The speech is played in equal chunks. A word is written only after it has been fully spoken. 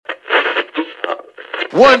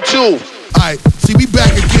1, 2. Alright, see, we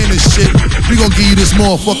back again and shit. We gonna give you this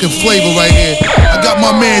motherfucking flavor right here. I got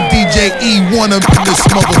my man DJ E1 up in this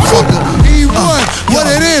motherfucker. E1, what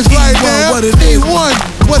it is right now. E1,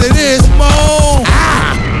 what it is, Mo.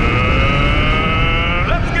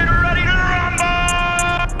 Let's get ready to rumble.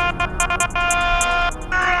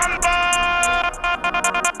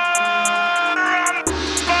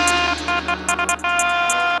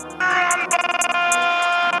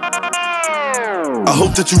 I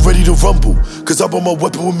hope that you ready to rumble, cause I brought my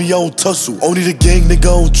weapon with me, I don't tussle. Only the gang, nigga,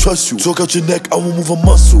 I don't trust you. Talk out your neck, I won't move a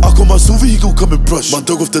muscle. I call my Suvi, he gon' come and brush. My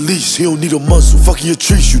dog off the leash, he don't need a muzzle. Fucking your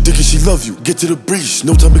trees, you thinking she love you. Get to the breach,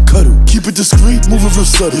 no time to cuddle. Keep it discreet, move it real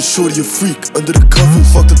subtle. Shorty a freak, under the cover.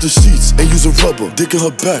 Fucked up the sheets, ain't using rubber. Dick in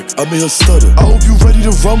her back, I made her stutter. I hope you ready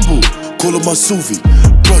to rumble. Call her my Suvi,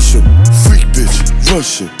 brush him. Freak bitch,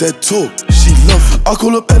 rush him. That talk, she love it. I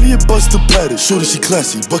call up Elliot, bust the pattern. Shorty, she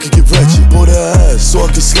classy, bucket get ratchet. Bought her ass so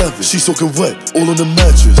I can slap it. She soaking wet, all on the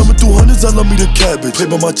mattress. Thumbing through hundreds, I love me the cabbage. Play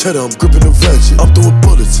by my cheddar, I'm gripping the ratchet. I'm throwing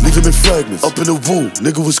bullets, leave him in fragments. Up in the womb,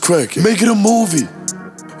 nigga was cracking. Make it a movie.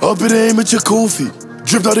 Up in the aim at your Kofi.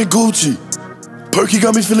 Dripped out in Gucci. Perky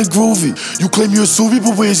got me feeling groovy. You claim you're a Suvi,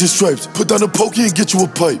 but where's your stripes? Put down the pokey and get you a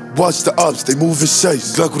pipe. Watch the ops, they move in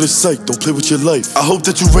shites. Glock with a sight, don't play with your life. I hope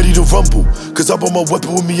that you ready to rumble, cause I brought my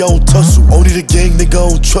weapon with me, I don't tussle. Only the gang, nigga,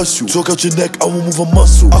 I don't trust you. Talk out your neck, I won't move a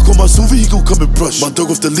muscle. I call my Suvi, he gon' come and brush. My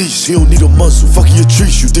dog off the leash, he don't need a muzzle. Fucking your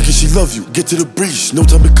trees, you thinking she love you. Get to the breach, no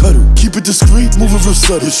time to cuddle. Keep it discreet, move it real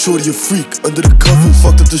subtle. Your shorty a freak, under the cover.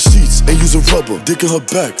 Fucked up the sheets, ain't using rubber. Dick in her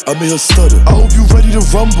back, I made her stutter. I hope you ready to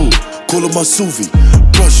rumble. Call her my Suvi,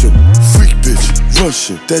 brush him. Freak bitch,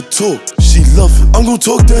 rush him. That talk, she love it. I'm gon'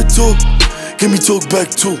 talk that talk, give me talk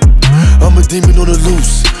back too. I'm a demon on the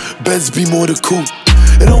loose, Benz be more the coupe.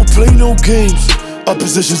 And I don't play no games, our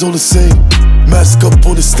positions all the same. Mask up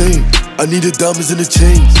on the stain, I need the diamonds in the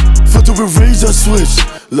chains. For the rage I switch,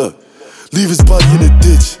 look, leave his body in the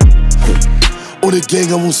ditch. On the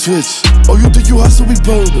gang, I won't switch. Oh, you think you hot, so we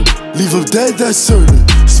burn him. Leave him dead, that's certain.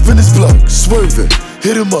 Spin his block, swerving.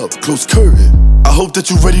 Hit him up, close curtain. I hope that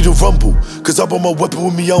you ready to rumble, cause I brought my weapon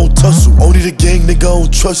with me, I don't tussle. Only the gang, nigga, I don't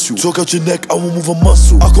trust you. Talk out your neck, I won't move a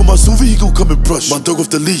muscle. I call my Suvi, he gon' come and brush. My dog off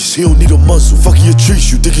the leash, he don't need a muzzle. Fucking your trees,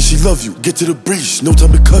 you thinking she love you. Get to the breach, no time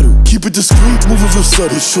to cuddle. Keep it discreet, move it real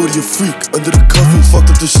subtle. Your shorty a freak, under the cover. Fucked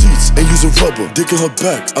up the sheets, ain't using rubber. Dick in her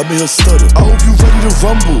back, I made her stutter. I hope you ready to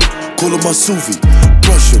rumble. Call her my Suvi,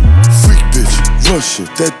 brush him. Freak bitch, rush him.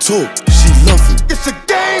 That talk, she love it. It's a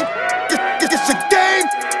game. It's a game.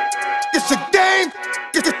 It's a game.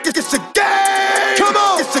 It's a game. Come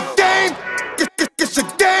on. It's a game. It's a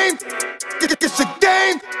game. It's a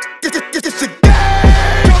game. It's a game.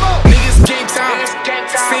 Come on. Niggas game time.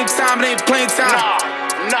 Same time, it ain't playing time.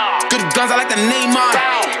 Good guns, I like the name on.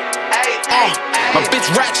 My bitch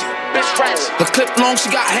ratchet. Her clip long, she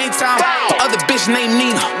got hang time. The other bitch named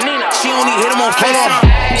Nina. She only hit him on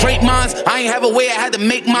FaceTime. Great minds, I ain't have a way, I had to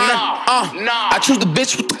make mine. I choose the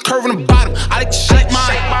bitch with the curve in the bottom. I like to shake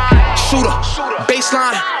mine. Shooter,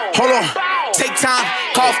 baseline, hold on. Take time,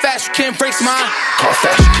 call fast, you can't break mine. Call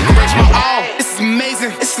fast, you can't break mine. Oh, this is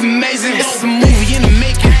amazing, this is amazing. This is a movie in the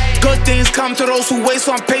making. Good things come to those who wait,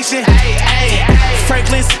 so I'm patient.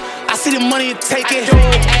 Franklin's, I see the money and take it.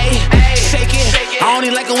 Shake it. I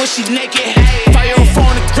only like it when she naked. Fire on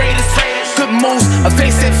phone, the greatest. Good moves,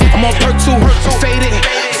 evasive. I'm on perk 2, faded.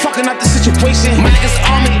 Fucking up the situation. My niggas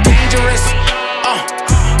on me, dangerous.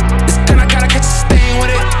 It's gonna gotta catch a stain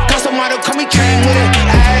with it. Cause somebody come me came with it.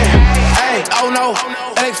 Oh no,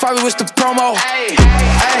 LA Fivio was the promo.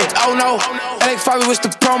 Oh no, LA Fivio was the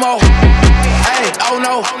promo. Oh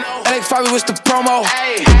no, LA Fivio was the promo.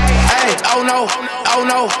 Oh no, oh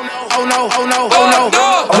no, oh no, oh no,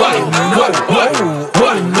 oh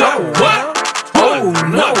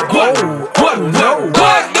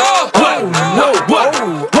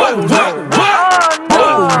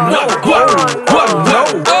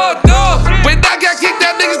no. When I got kicked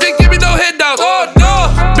out, niggas didn't give me no handouts. Oh no,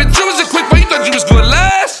 bitch, you was a quick, but you thought you was gonna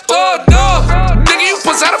last. Oh no, nigga, you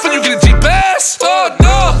puss out for you get a G-Pass. Oh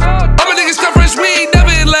no, all my niggas come fresh, we ain't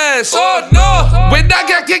never in last. Oh no, when I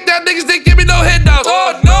got kicked out, niggas didn't give me no handouts.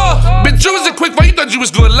 Oh no, bitch, you was a quick, but you thought you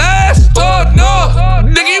was gonna last. Oh no,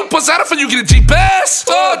 nigga, you puss out for you get a G-Pass.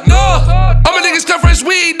 Oh no, all my niggas come fresh,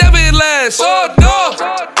 we ain't never in last. Oh no,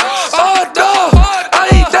 oh no, I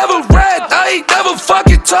ain't never red, I ain't never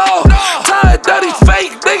fucking tall. Tired, dirty,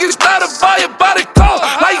 fake niggas try to buy a body call.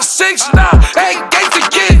 Like 6'9", ain't gates to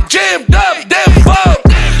get jammed up, damn fuck.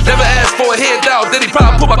 Never asked for a handout, then he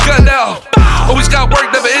probably put my gun out. Always got work,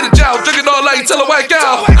 never hit a job, drinking all night till I whack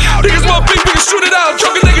out. Niggas want big, we can shoot it out,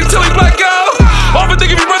 drunk a nigga till he black out. Off a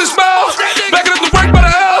nigga, we run his mouth, backing up the work by the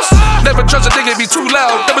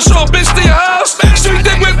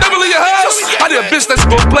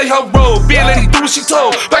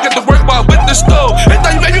told. Back at the work while with the stove. They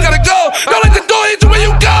thought you, baby, you gotta go. Don't let the door hit you where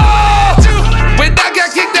you go. When I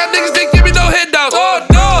got kicked out, niggas didn't give me no handouts. Oh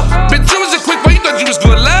no, bitch, you was a quick way. You thought you was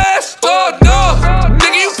gonna last. Oh no,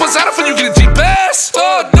 nigga, you puss out for you get a G-Pass.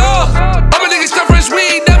 Oh no, all my niggas come fresh, we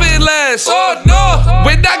ain't never in last. Oh no,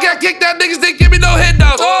 when I got kicked out, niggas didn't give me no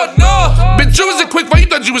handouts. Oh no, bitch, you was a quick way. You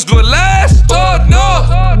thought you was gonna last. Oh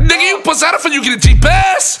no, nigga, you puss out for you get a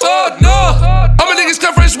G-Pass. Oh no, all my niggas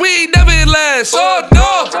come fresh, we ain't never in last. Oh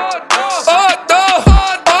no, oh no,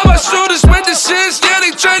 all my shooters with the shits, yeah,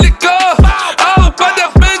 they trying to go. Oh, but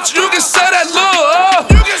that bitch, you can say that low. Oh,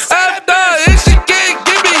 after if she can't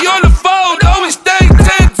get me on the phone, always stay 10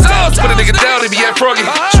 toes. Put a nigga down, they be at froggy.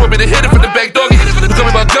 Just want me to hit it from the back doggy. You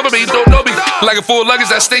coming about government, you don't know me. Like a full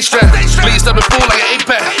luggage, I stay strapped. Bleed up and full like an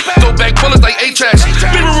 8-pack. Throw back bullets like 8-tracks.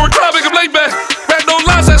 People were crying, make them lay back. Rap no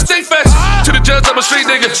lines, I stay fast. To the judge, I'm a street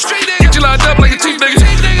nigga. Get you lined up like a team nigga.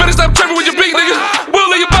 Better stop tripping with your beat, nigga. We'll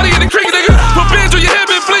lay your body in the creek, nigga. Put bands on your head,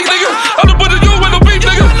 man, fleek, nigga. I'm the butt of you with no beef,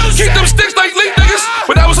 nigga. Keep them sticks like leak, niggas.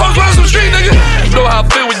 When I was home, around some street, nigga. You know how I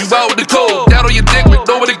feel when you out with the cold. Down on your dick with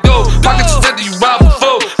nowhere to go. Pockets is empty, you ride for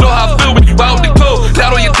four. Know how I feel when you out with the cold.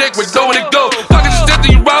 Down on your dick with nowhere to go. Pockets is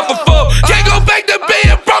empty, you ride for four. Can't go back to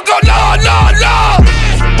being broke, oh no, no, no.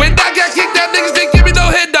 When I got kicked out, niggas didn't give me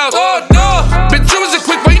no handouts. Oh no, bitch, you was a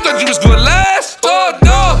quick way. You thought you was gonna last. Oh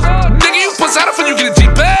no, nigga, you puss out for you get a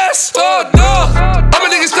G-Pass. Oh no, all my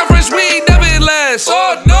niggas come fresh, we ain't never in last.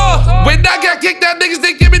 Oh no, when I got kicked out, niggas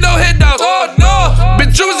didn't give me no handouts. Oh no,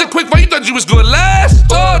 bitch, you was a quick way. You thought you was gonna last.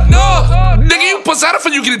 Oh no, nigga, you puss out for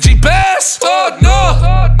you get a G-Pass. Oh no,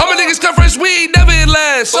 all my niggas come fresh, we ain't never in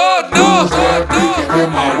last. Oh no, in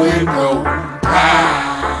my window.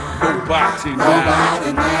 Nobody now.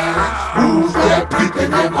 Who's that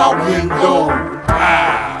peeking in my window?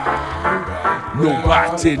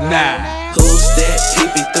 Nobody now. Who's that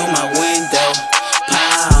peeping through my window?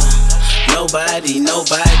 Pow. Nobody now.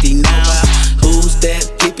 Who's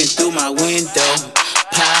that peeping through my window?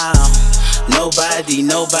 Pow. Nobody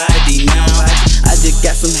now. I just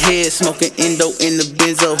got some head smoking endo in the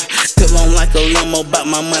benzo. Still on like a limo, bout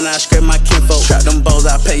my money, I scrape my kinfolk. Trap them balls,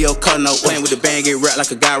 I pay your car note. Playing with the band, get wrapped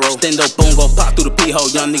like a gyro. Stand up, boom, go pop through the pee-hole.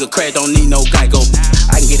 Young nigga crash, don't need no Geico.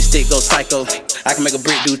 I can get a stick, go psycho. I can make a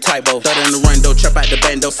brick do typo. Throw it in the rando, trap out the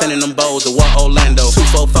bando. Sending them bowls to what Orlando.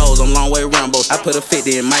 244s, I'm Longway Rambos. I put a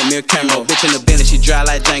 50 in Mike Mirror Camo. Bitch in the Bentley, she dry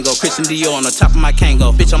like Django. Christian Dior on the top of my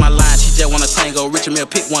Kango. Bitch on my line, she just wanna tango. Richard Mill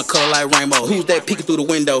pick one color like rainbow. Who's that peeking through the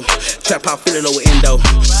window? Trap out, fill it over endo.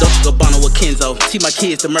 Dolce Gabbana with Kenzo. Teach my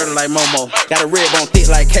kids to murder like Momo. Got a red bone thick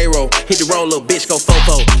like K-Roll. Hit the roll, little bitch, go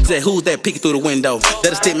fofo. Said, who's that peeking through the window?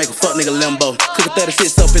 Let a stick make a fuck nigga limbo. Cook a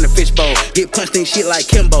 36 up in the fishbowl. Get punched in shit like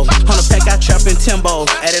Kimbo. 100 pack, I trap in Timbo.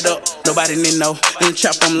 Add it up, nobody need know. In the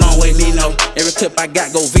trap, I'm Longway, Nino. Every clip I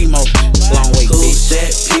got, go Vimo. Longway, who's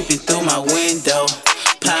that peeping through my window?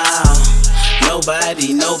 Pow.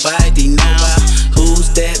 Nobody now. Who's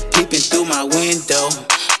that peeping through my window?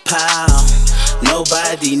 Pow.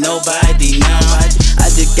 Nobody now. I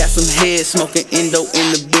just got some head smoking endo in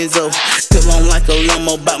the benzo. Still on like a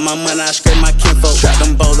limo, bout my money, I scrape my kinfolk. Trap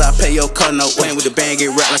them balls, I pay your car note. Playing with the band, get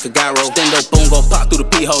wrapped like a gyro. Stand up, boom, go pop through the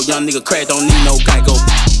pee-hole. Young nigga crash, don't need no Geico.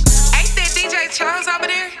 Ain't that DJ Chose over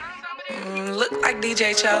there? Look like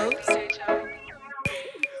DJ Chose.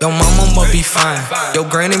 Your mama must be fine, your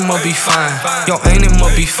granny must be fine, your auntie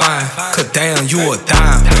must be fine, cause damn, you a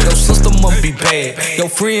dime. Your sister must be bad, your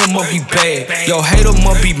friend must be bad, your hater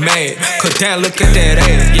must be mad, cause damn, look at that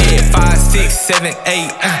ass. Yeah, 5, 6, 7, 8,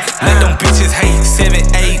 let them bitches hate. 7,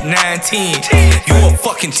 8, 9, 10, you a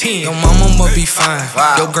fucking 10. Your mama must be fine,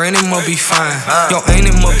 your granny must be fine, your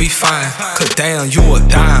auntie must be fine, cause damn, you a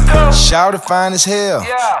dime. Shawty fine as hell,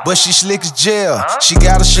 but she slick as jail. She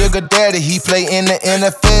got a sugar daddy, he play in the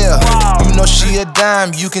NFL. You know she a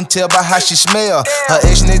dime, you can tell by how she smell. Her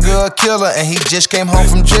ex-nigga a killer and he just came home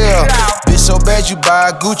from jail. Bitch so bad you buy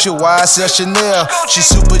a Gucci, why I sell Chanel? She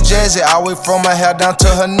super jazzy, all the way from her hair down to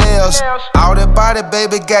her nails. All that body,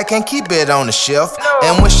 baby, God can't keep it on the shelf.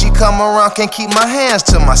 And when she come around, can't keep my hands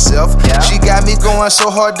to myself. She got me going so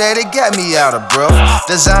hard that it got me out of breath.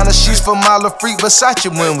 Designer sheets for my little freak Versace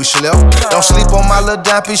when we slept. Don't sleep on my little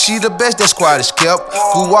dime piece, she the best that squad is kept.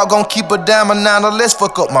 Who walk gon' keep a dime and 9 or let's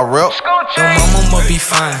fuck up my rep. Your mama must be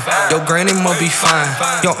fine, your granny must be fine,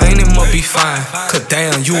 your auntie must be fine, cause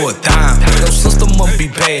damn, you a dime. Your sister must be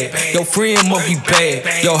bad, your friend must be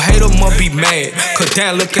bad, your hater must be mad, cause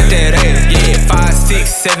damn, look at that ass. Yeah, 5, 6,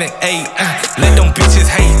 7, 8, let them bitches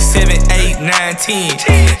hate. 7, 8, 9,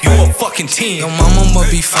 10, you a fucking 10. Your mama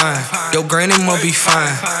must be fine, your granny must be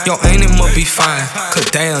fine, your auntie must be fine, cause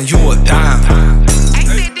damn, you a dime. Ain't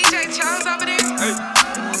that DJ Chose over there?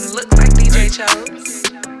 Look like DJ Chose.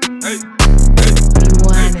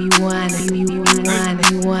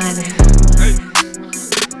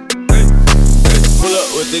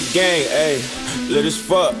 the gang, ayy. Lit as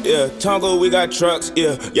fuck, yeah. Tongo, we got trucks,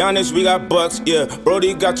 yeah. Giannis, we got bucks, yeah.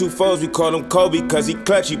 Brody got 2 foes, we call him Kobe, cause he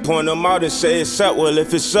clutch. He point them out and say it's up. Well,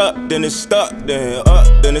 if it's up, then it's stuck. Then up,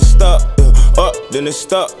 then it's stuck. Up, then it's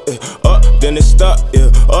stuck. Up, then it's stuck. Yeah.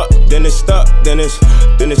 Up, then it's stuck. Then it's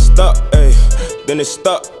stuck. Ayy. Then it's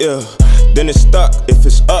stuck. Yeah. Then it's stuck. If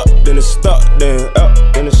it's up, then it's stuck. Then up,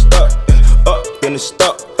 then it's stuck. Up, then it's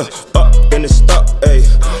stuck. Up, then it's stuck. Ayy.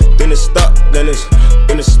 Then it's stuck. Then it's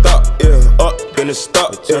stuck. Yeah. Up, then it's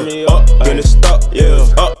stuck. Yeah. Up, then it's stuck. Yeah.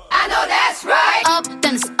 Up. I know that's right. Up,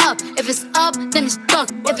 then it's up. If it's up, then it's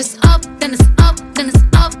stuck. If it's up, then it's up. Then it's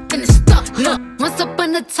up. Then it's stuck. Look, once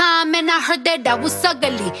upon a time, and I heard that I was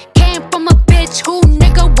ugly. Came from a bitch who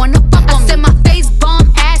nigga wanna fuck on me. I said my face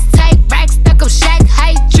bomb, ass tight, rack stuck up, shack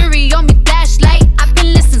height, jury on me, flashlight. I've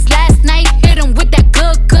been listening since last night. Hit him with that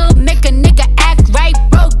good, make a nigga act right.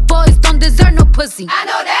 Broke boys don't deserve no pussy. I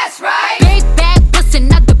know that's right. Big bag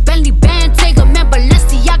bustin' out the Bentley band. Take a man,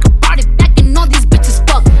 Balenciaga brought it back, and all these bitches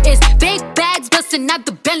fuck. It's big bags bustin' out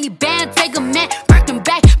the Bentley band. Take a man, working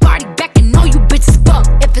back, party back, and all you bitches fuck.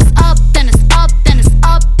 If it's up, then it's up, then it's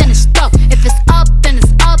up, then it's stuck. If it's up, then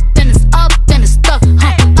it's up, then it's up, then it's stuck.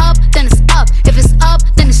 Up, then it's up. If it's up,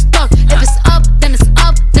 then it's stuck. If it's up, then it's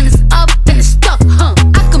up, then it's up, then it's stuck. I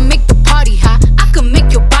can make the party hot, I can make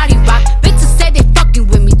your body rock. Bitches say they fucking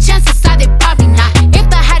with me, chances are they probably not.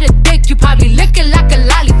 If I had a dick, you probably lick it like a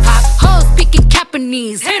lollipop. Hoes speaking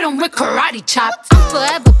Japanese, hit 'em with karate chops. I'm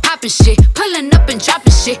forever popping shit, pulling up and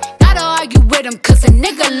dropping shit. Gotta argue with 'em, cause a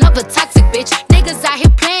nigga love a toxic bitch. Niggas out here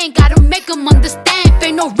playing, gotta make 'em understand. If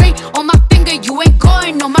ain't no ring on my finger, you ain't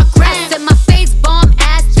going on my gram. I said my face bomb,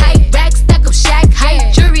 ass tight, rack stack up, shack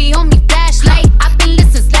height, jury on me, flashlight. I've been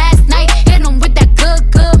listening since last night. Hit 'em with that good,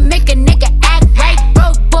 make a nigga act right.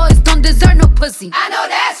 Broke boys don't deserve no pussy. I know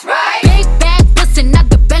that's right. Big bag bustin' out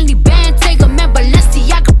the Bentley band. Take a man,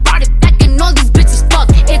 Balenciaga brought it back, and all these bitches fuck.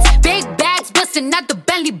 It's big bags bustin' out the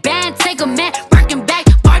Bentley band. Take a man, working back,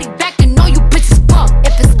 party back, and all you bitches fuck.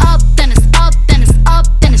 If it's up, then it's up, then it's up,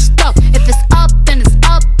 then it's stuck. If it's up, then it's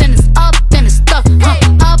up, then it's up, then it's stuck.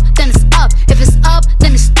 Up, then it's up. If it's up,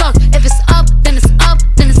 then it's stuck. If it's up, then it's up,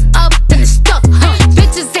 then it's up, then it's stuck.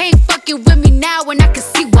 Bitches ain't fucking with me now, and I can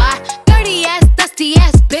see why. Dirty ass, dusty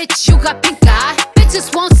ass bitch, you got pink eye.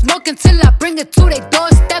 Bitches won't smoke until I bring it to their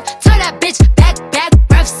doorstep. Tell that bitch back,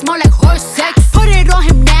 breath smell like horse sex. Put it on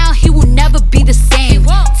him now, he will never be the same.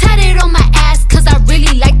 Tatted on my ass, cause I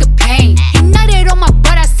really like the pain. He nutted on my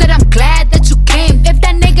butt, I said I'm glad that you came. If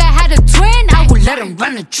that nigga had a twin, I would let him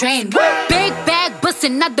run a train. Big bag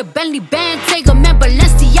bustin' out the Bentley band. Take a man,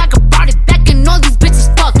 Balenciaga brought it back, and all these bitches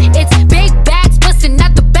fuck. It's big bags bustin'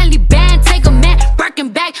 out the Bentley band. Take a man, working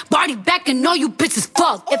back, party back, and all you bitches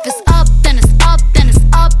fuck. If it's up, then it's up, then it's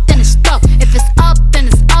up, then it's stuck. If it's up, then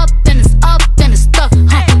it's up, then it's up, then it's stuck.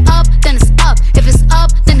 Up, then it's up. If it's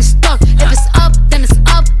up, then it's stuck. If it's up, then it's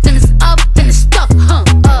up, then it's up, then it's stuck. Up,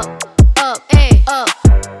 ayy, up,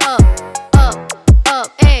 ayy, up,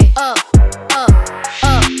 ayy, up,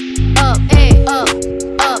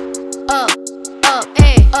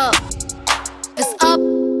 ayy, up. It's up,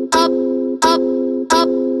 up, up, up, up,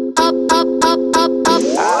 up, up, up, up.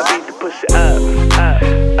 I'll beat the pussy up, ooh, up.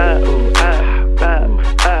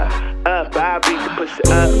 I'll beat the pussy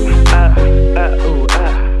up, ooh, up.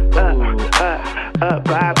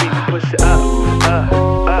 I'll beat the pussy up, ooh,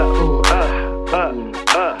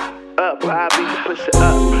 up. I'll beat the pussy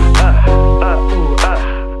up, ooh, up.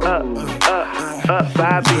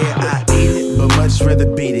 I'll beat yeah, I eat it, but much rather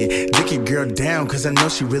beat it. Dick your girl down, cause I know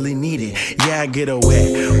she really need it. Yeah, I get her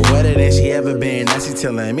wet, wetter than she ever been. Now she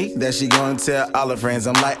telling me that she gonna tell all her friends.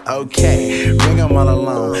 I'm like, okay, bring them all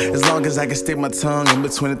along. As long as I can stick my tongue in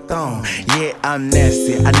between the thong. Yeah, I'm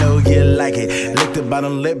nasty, I know you like it. Lick the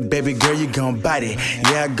bottom lip, baby girl, you gon' bite it.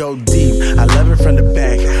 Yeah, I go deep, I love it from the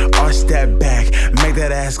back. Arch that back, make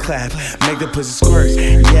that ass clap, make the pussy squirt.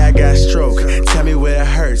 Yeah, I got stroke, tell me where it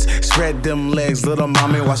hurts. Spread them legs, little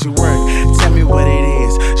mommy, while she work. Tell me what it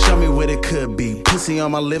is, show me what it could be. Pussy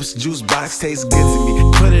on my lips, juice box tastes good to me.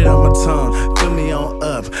 Put it on my tongue, fill me on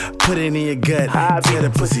up. Put it in your gut, tear the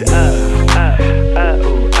pussy up. Ooh, up.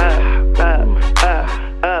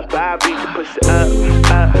 I'll beat the pussy up,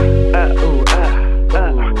 ooh, up.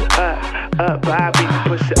 I'll beat the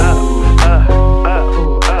pussy up, ooh, up.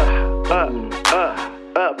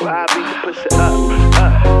 I'll beat the pussy up,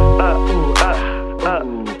 ooh, up.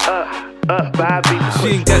 She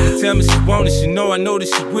ain't got to tell me she want it. She know I know that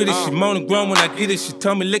she with it. She moaning grown when I get it. She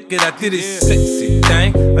told me lick it, I did it. Sexy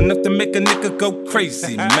thing, enough to make a nigga go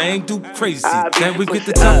crazy. Man, do crazy. Then we get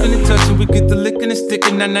the talking and touching, we get the licking and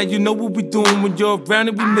sticking. Now you know what we doing when you're around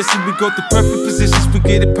and we missing. We go through perfect positions, we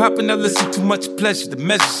get it poppin'. Now listen, too much pleasure. The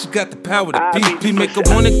measure, she got the power. The PP make her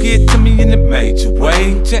wanna get to me in a major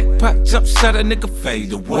way. Jackpot, jump shot, a nigga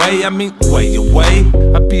fade away. I mean, way away.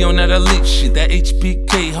 I be on that elite shit, that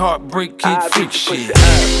HBK heartbreak kid freak shit.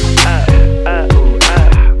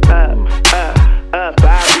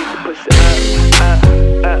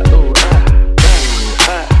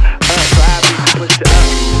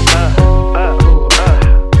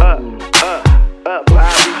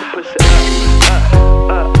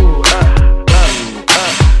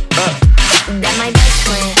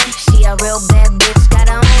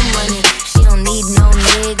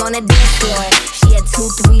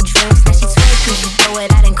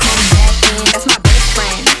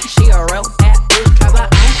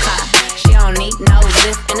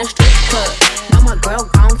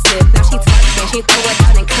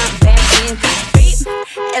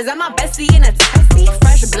 Is that my bestie in a taxi?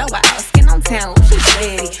 Fresh blowout, skin on town, she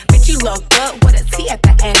ready. Bitch, you look good with a T at the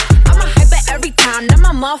end. I'm a hyper every time, not my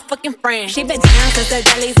motherfucking friend. She been down since the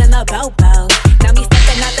jellies and the bobo. Now me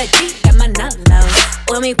stepping out the Jeep, got my nut low.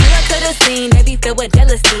 When we pull up to the scene, they be filled with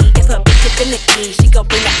jealousy. If a bitch is in the key, she gon'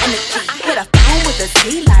 bring the energy. I hit a phone with a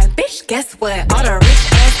T like, bitch, guess what? All the rich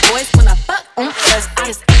ass boys wanna fuck on us. I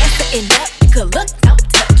just ass sitting up, you could look, don't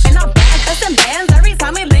touch. And I'm bad, bustin' bands every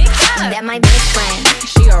time we link up. That my best friend.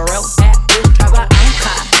 She a real bad bitch, drive her own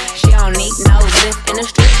car. She don't need no lift in a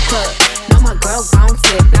strip club. No, my girl gon'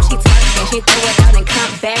 tip. Now she twerking, she throw it out and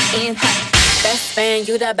come back in. Best friend,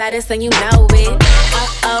 you the baddest and you know it.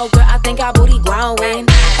 Uh-oh, girl, I think our booty growing.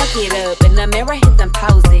 Fuck it up in the mirror, hit them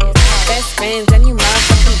poses. Best friends and you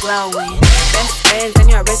motherfucking glowing. Best friends and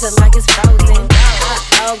your wrist is like it's frozen.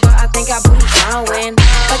 Uh-oh, girl, I think our booty growing.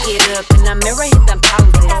 Fuck it up in the mirror, hit them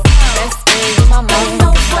poses. Best friends, you my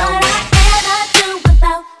motherfucking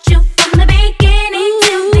without you from the beginning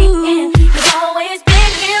to the end. You've always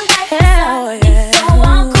been here right beside me. So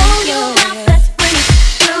I'll call you my best friend.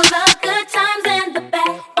 Through the good times and the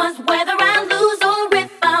bad ones, whether I lose or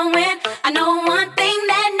if I win. I know one thing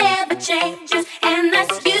that never changes, and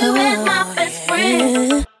that's you as my best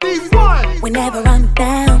friend. Whenever I'm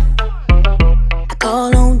down, I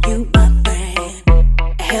call on you, my friend.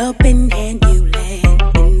 A helping hand you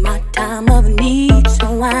lend in my time of need. So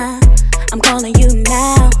I'm calling you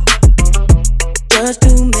now, just to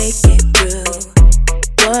make it through.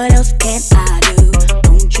 What else can I do?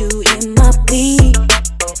 Don't you hear my plea?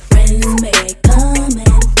 Friends may come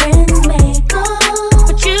and friends may go,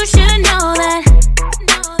 but you should know that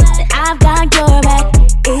I've got your back.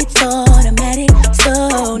 It's automatic,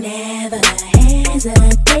 so never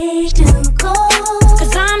hesitate to go.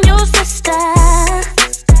 'Cause I'm your sister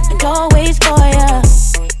and always for you.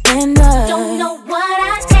 And don't know what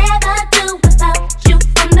I'd ever do without you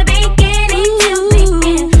from the beginning to the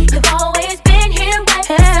end. You've always been here right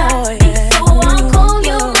beside me, so I'll call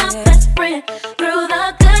you my best friend. Through the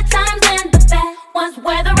good times and the bad ones,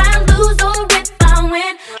 whether I lose or if I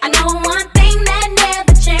win, I know one thing that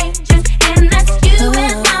never changes, and that's you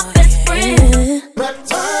as my best friend.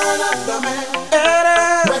 Return of the man.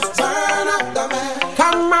 Return of the man.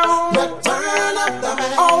 Come on. Return of the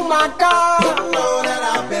man. Oh my God. You know that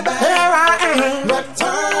I'll be back. Here I am.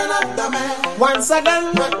 Return of the man. Once again.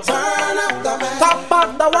 Return of the man. Top of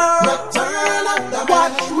the world. Return of the man.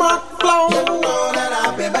 Watch my flow. You know that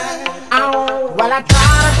I'll be back. Oh, well I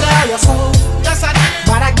try to tell you so. Yes I did.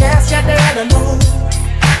 But I guess you didn't know.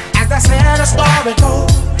 As they said the story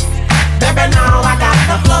goes, baby now I got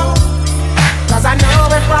the flow. 'Cause I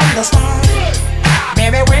know it from the start.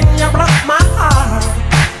 Baby, when you broke my heart,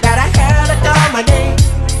 that I had to come again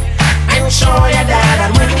and show you that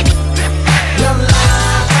I'd win. You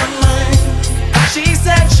lied to me. She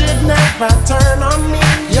said she'd never turn on me.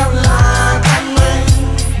 You lied to me.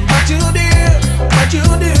 But you did, but you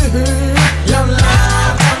did. You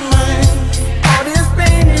lied to me. All this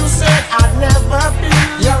pain you said I'd never feel.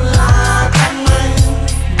 You lied to me.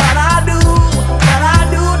 But I do,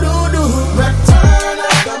 do. Return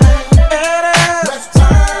of the man.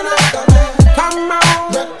 Return of the man. Come on.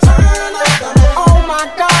 Return of the man. Oh my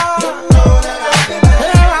God. You know that I'll be back.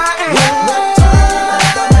 Here I am. Return of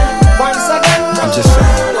the man. Once again. I'm just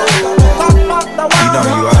saying, you know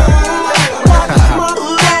who you are.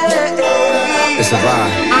 It's a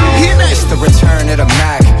vibe. It's the return of the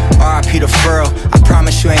Mac. R.I.P. the Furl. I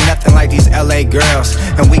promise you ain't nothing like these LA girls.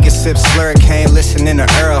 And we can sip slurricane, listening to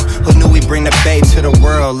Earl. Who knew we bring the babe to the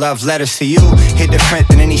world? Love letters to you, hit different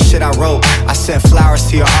than any shit I wrote. I sent flowers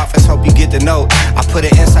to your office, hope you get the note. I put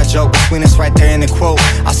an inside joke between us right there in the quote.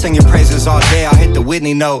 I'll sing your praises all day, I'll hit the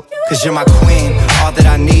Whitney note. 'Cause you're my queen, all that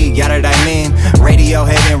I need, yada that I mean. Radio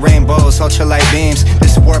head and rainbows, ultralight beams.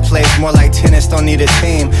 This sport plays more like tennis, don't need a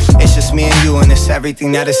team. It's just just me and you, and it's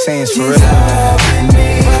everything that it seems for real.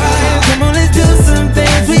 Come on, let's do some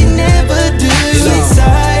things we never do. Switch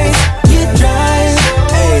sides, get dry.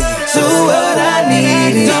 So what I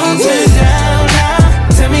need is don't turn down now.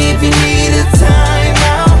 Tell me if you need a time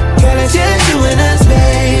out. Girl, it's just you and us,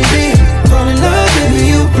 baby. Fall in love, baby,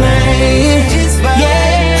 you play. It's fine.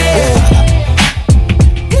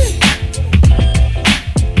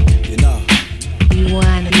 You know. You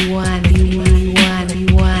want.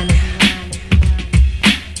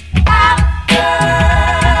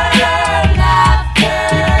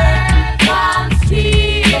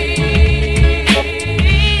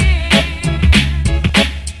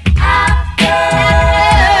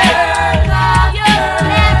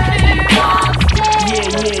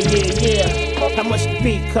 How much the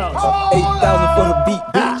beat cost? 8,000 for the beat.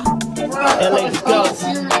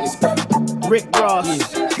 LATheGoat. Rick Ross.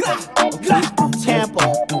 Tampa.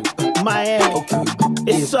 Miami.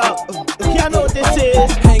 It's up. Y'all know what this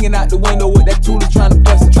is. Hanging out the window with that Tula trying to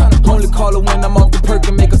bust it. Only call her when I'm off the perk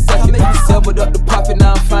and make a second. Severed up the profit,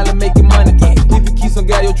 now I'm finally making money. If you keep some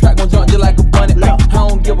guy, your track gon' jump just like a bunny. I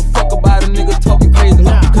don't give a fuck about a nigga talking crazy.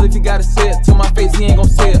 Cause if you gotta say it to my face, he ain't gon'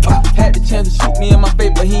 say it. Had the chance to shoot me in my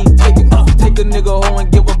face, but he ain't take it. Take a nigga home and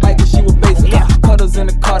give her bite cause she was basic. Cutters in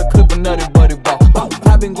the car to clip a nutty buddy ball.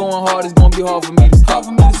 I been going hard, it's gonna be hard for me to stop.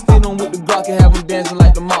 Still on with the Glock and have him dancing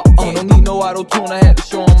like the mop. Don't need no auto-tune, I had to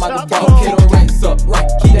show him I could ball. Okay, don't ranks up,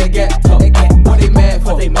 keep that gap up. What they mad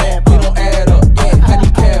for? We don't add up. I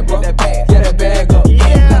need cab, bro. Get that bag up. I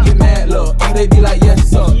get mad, look. They be like, yes,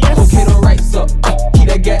 sir. Okay, don't ranks up. Keep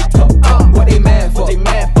that gap up. What they mad for? They don't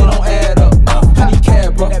add up. I need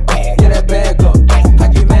cab, bro. Get that bag up. I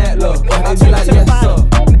get mad, look. They be like, yes, sir.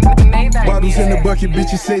 Bottles in the bucket,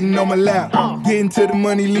 bitches sitting on my lap. Getting to the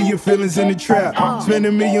money, leave your feelings in the trap. Spend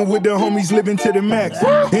 $1 million with the homies, living to the max.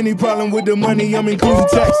 Any problem with the money, I'm including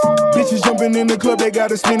tax. Bitches jumping in the club, they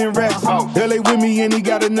got us spinning racks. LA with me and he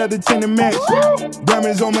got another 10 to match.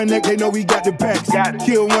 Diamonds on my neck, they know we got the packs.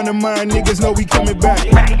 Kill one of mine, niggas know we coming back.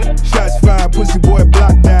 Shots fired, pussy boy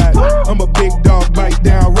block died. I'm a big dog, bite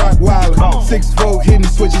down, rock wilder. 6'4", hitting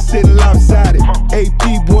switches, sitting lopsided.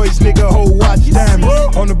 AP boys, nigga, whole watch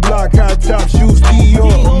diamonds. On the block, high top shoes,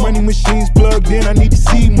 Dior. Money machines plugged in, I need to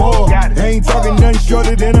see more. I ain't talking nothing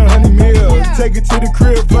shorter than 100 mil. Take it to the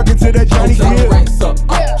crib, plug it to that Johnny Gill.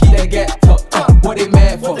 Keep that gap up. What they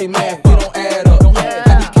mad for? They don't add up. I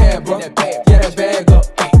need cab, bro. Get that bag up.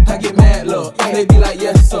 I get mad, look. They be like,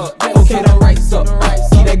 yes, sir. Okay, don't rise up.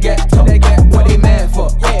 Keep that gap up. What they mad for?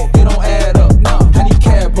 They don't add up. I need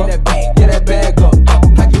cab, bro. Get that bag up.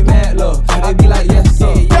 I get mad, look. They be like, yes,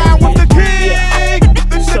 sir. Down with the king.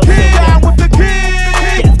 The king. Down with the king.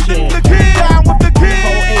 The king. Down with the king.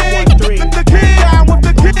 Whole 813. The king. Down with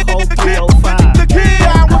the king. Whole 305. The king.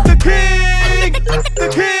 Down with the king. The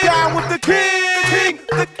king. Down with the king.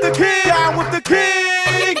 The king. Down with the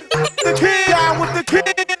king. The king. Down with the king.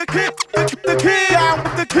 The king. Down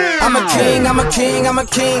with the king. I'm a king, I'm a king, I'm a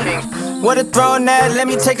king. What a throne that, let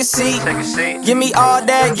me take a seat. Give me all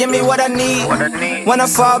that, give me what I need. When I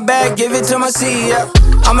fall back, give it to my seat, yeah.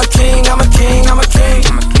 I'm a king, I'm a king, I'm a king.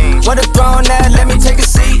 What a throne that, let me take a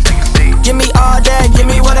seat. Give me all that, give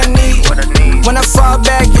me what I need. When I fall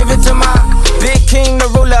back, give it to my big king, the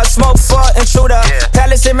ruler. Smoke for intruder.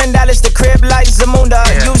 Palace in Dallas, the crib like Zamunda.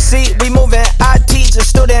 You see, we moving, I teach a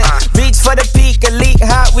student. Reach for the peak, elite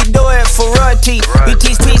hot, we do it for royalty. We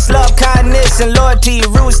teach peace, love, kindness, and loyalty.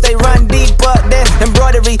 Roots, they run deeper than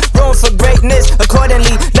embroidery. Room for greatness,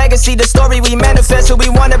 accordingly. Legacy, the story, we manifest who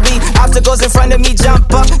we wanna be. Obstacles in front of me,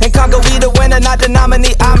 jump up and conquer. We the winner, not the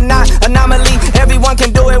nominee. I'm not anomaly. Everyone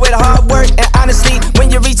can do it with hard work and honesty.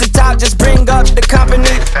 When you reach the top, just bring up the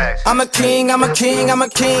company. I'm a king, I'm a king, I'm a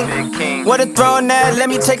king. What a throne that, let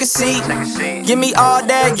me take a seat. Give me all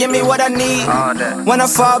that, give me what I need. When I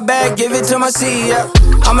fall back, give it to my seat, yeah.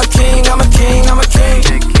 I'm a king, I'm a king, I'm a king.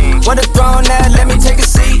 What a throne that, let me take a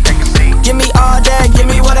seat. Give me all that, give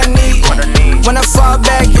me what I need. When I fall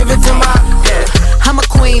back, give it to my, yeah. I'm a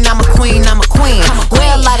queen, I'm a queen, I'm a queen.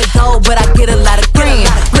 Wear a lot of gold, but I get a lot of green.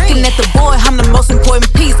 Looking at the boy, I'm the most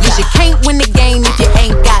important piece. Cause you can't win the game if you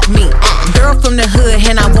ain't got me. Girl from the hood,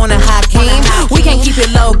 and I want a high king. We can't keep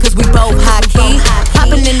it low, cause we both high key.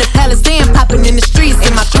 Popping in the palace and popping in the streets.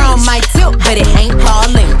 And my crown might tilt, but it ain't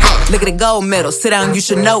falling. Look at the gold medal, sit down, you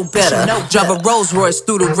should know better. Drive a Rolls Royce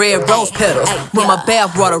through the red rose petals. With my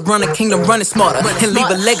bath water, run a kingdom, running smarter. And leave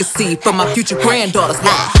a legacy for my future granddaughters.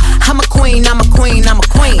 I'm a queen, I'm a queen, I'm a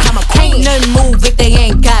queen. Ain't nothing move if they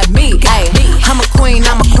ain't got me. Ay, I'm a queen,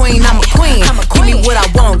 I'm a queen, I'm a queen. Give me what I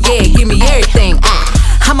want, yeah, give me everything.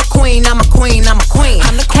 I'm a queen, I'm a queen, I'm a queen.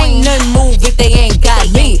 Ain't nothing move if they ain't got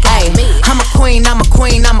me. Ay, I'm a queen, I'm a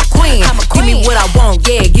queen, I'm a queen.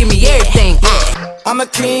 I'm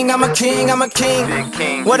a king, I'm a king, I'm a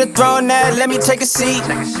king. What a throne at, let me take a seat.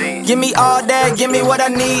 Give me all that, give me what I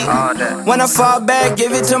need. When I fall back,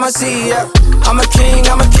 give it to my seat, yeah. I'm a king,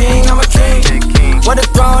 I'm a king, I'm a king. What a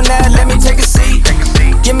throne at, let me take a seat.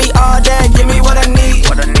 Give me all that, give me what I need.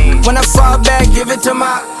 When I fall back, give it to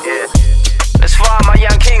my. Yeah. Let's for all my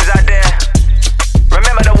young kings out there.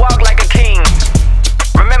 Remember to walk like a king.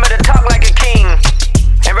 Remember to talk like a king.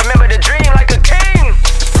 And remember to dream like a king.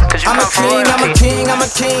 I'm a king, I'm a king, I'm a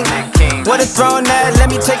king. What a throne at,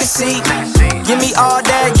 let me take a seat. Give me all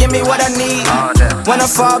that, give me what I need. When I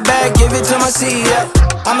fall back, give it to my seat, yeah.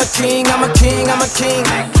 I'm a king, I'm a king, I'm a king.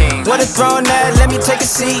 What a throne at, let me take a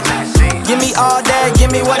seat. Give me all that,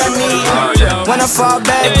 give me what I need. When I fall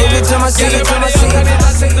back, give it to my seat, to my seat.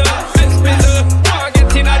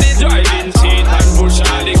 Get in the driving seat and push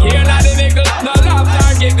all the gear now the nigga. No laugh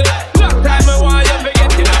nor giggle. Long time I want you to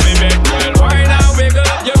get in my bed, girl. Why now wiggle?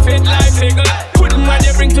 You fit like figgle. Put when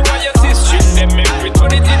you bring to all your sister. Them make me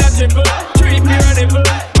turn it in a triple. Trip your nipple.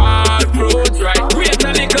 All fruits right. Wait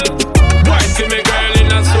a little. Wine to me girl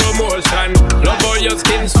in a slow motion. Love how your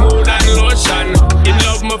skin smooth and lotion. In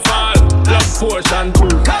love my fall. Love portion.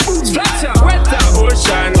 Kaboom. Splatter. Wetter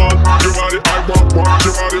ocean. Your body, I want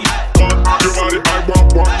your body. Your body, I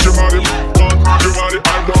want your body. Your body,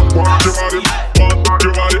 I want your body.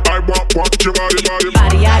 Your body, I want your body.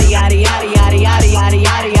 Body, yaddy, yaddy, yaddy, yaddy, yaddy, yaddy,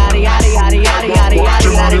 yaddy, yaddy, yaddy, yaddy, yaddy, yaddy, yaddy,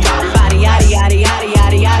 yaddy, body, yaddy, yaddy, yaddy,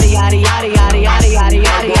 yaddy, yaddy, yaddy, yaddy, yaddy, yaddy, yaddy,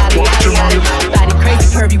 yaddy, yaddy, yaddy, body crazy,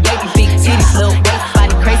 curvy, wavy, big titties, little waist.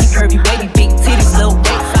 Body crazy, curvy, wavy, big titties, little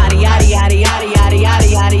waist. Body, yaddy, yaddy, yaddy, yaddy, yaddy,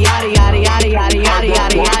 yaddy, yaddy, yaddy, yaddy, yaddy, yaddy,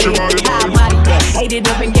 yaddy, yaddy. High body that, ate it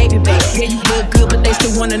up and gave it back. Yeah, you look good, but they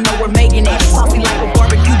still wanna know we're making it. Saucy like a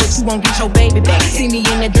barbecue, but you won't get your baby back. See me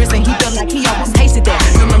in that dress and he felt like he almost tasted that.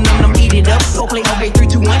 Num, eat it up. Go play okay, 3,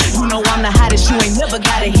 2, 1. You know I'm the hottest. You ain't never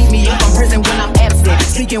gotta hit me up. I'm present when I'm absent,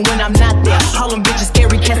 speaking when I'm not there. Call them bitches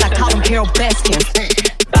scary cats. I call them Carol Baskins.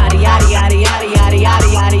 Body yaddy yaddy yaddy yaddy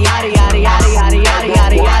yaddy yaddy yaddy yaddy yaddy yaddy yaddy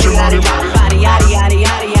yaddy yaddy yaddy. Body yaddy yaddy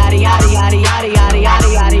yaddy yaddy yaddy yaddy yaddy yaddy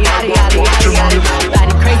yaddy yaddy yaddy yaddy yaddy.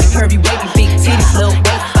 Body crazy curvy wavy big titties little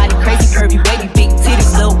waist. Body crazy curvy wavy big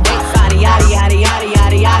titties little waist. Body yaddy yaddy yaddy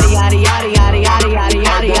yaddy yaddy yaddy yaddy yaddy yaddy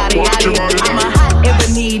yaddy yaddy yaddy yaddy. I'm a hot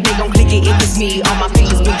ebony, they gon' click it if it's me. All my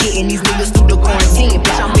features been getting these niggas through the quarantine.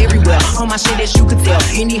 Bitch, I'm everywhere. On my shit as you could tell.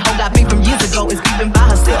 Any hoe got me from years ago is even by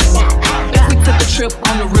herself. If we took a trip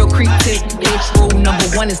on the real creep tip, bitch, rule number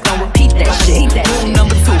 1 is don't repeat that shit. Rule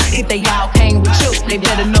number 2, if they all came with you, they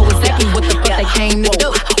better know exactly what the fuck they came to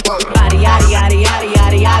do. Body yaddy yaddy yaddy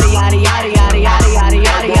yaddy yaddy yaddy yaddy yaddy yaddy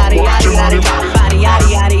yaddy yaddy yaddy yaddy. Body yaddy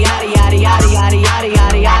yaddy yaddy yaddy yaddy yaddy yaddy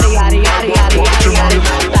yaddy yaddy yaddy yaddy yaddy yaddy.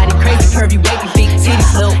 Body crazy curvy wavy big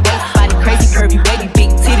titties little waist. Body crazy curvy wavy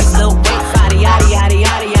big titties little waist. Body yaddy yaddy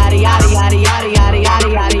yaddy yaddy yaddy yaddy yaddy yaddy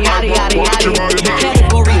yaddy yaddy yaddy yaddy yaddy. The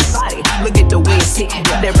category is body. Look at the way it's sitting.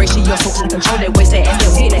 That ratio so I control that waist, that ass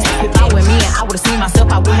still hitting. If I were me and I would've seen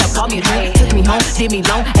myself, I would have called me a drink. Took me home, did me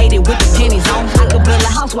long, ate it with the pennies on. I could build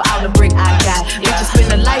a house without a brick I got. Bitches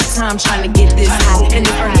spend a lifetime trying to get this high. And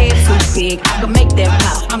if her head too big, I could make that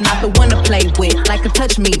pop. I'm not the one to play with, like a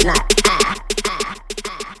touch me not.